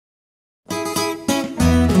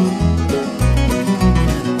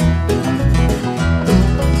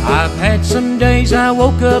had some days I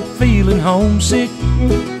woke up feeling homesick.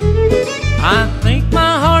 I think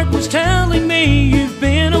my heart was telling me you've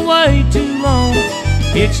been away too long.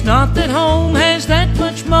 It's not that home has that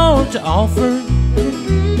much more to offer,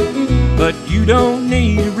 but you don't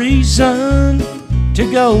need a reason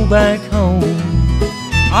to go back home.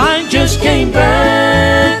 I just came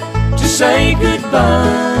back to say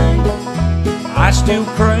goodbye. I still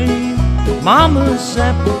crave Mama's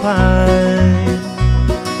apple pie.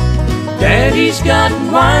 Daddy's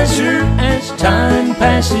gotten wiser as time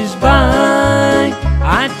passes by.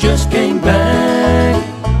 I just came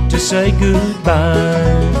back to say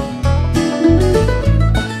goodbye.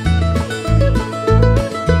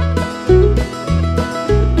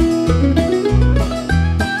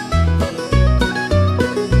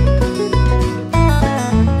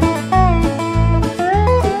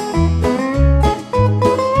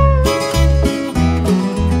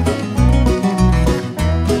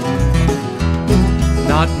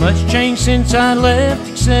 Not much changed since I left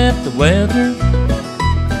except the weather.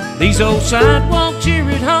 These old sidewalks here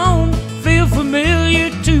at home feel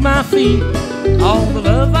familiar to my feet. All the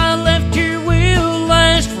love I left here will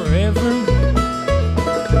last forever.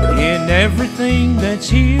 In everything that's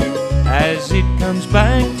here as it comes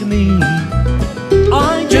back to me.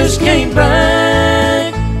 I just came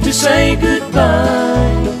back to say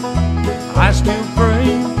goodbye. I still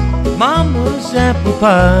crave Mama's apple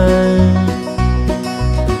pie.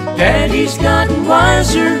 Daddy's gotten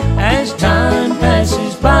wiser as time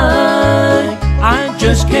passes by. I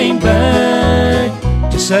just came back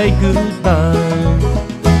to say goodbye.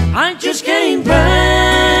 I just came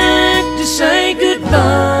back to say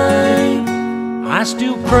goodbye. I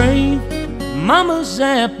still crave Mama's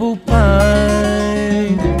apple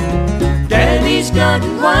pie. Daddy's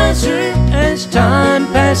gotten wiser as time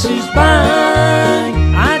passes by.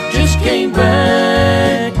 I just came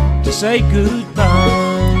back to say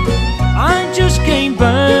goodbye. I just came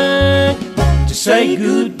back to say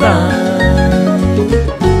goodbye.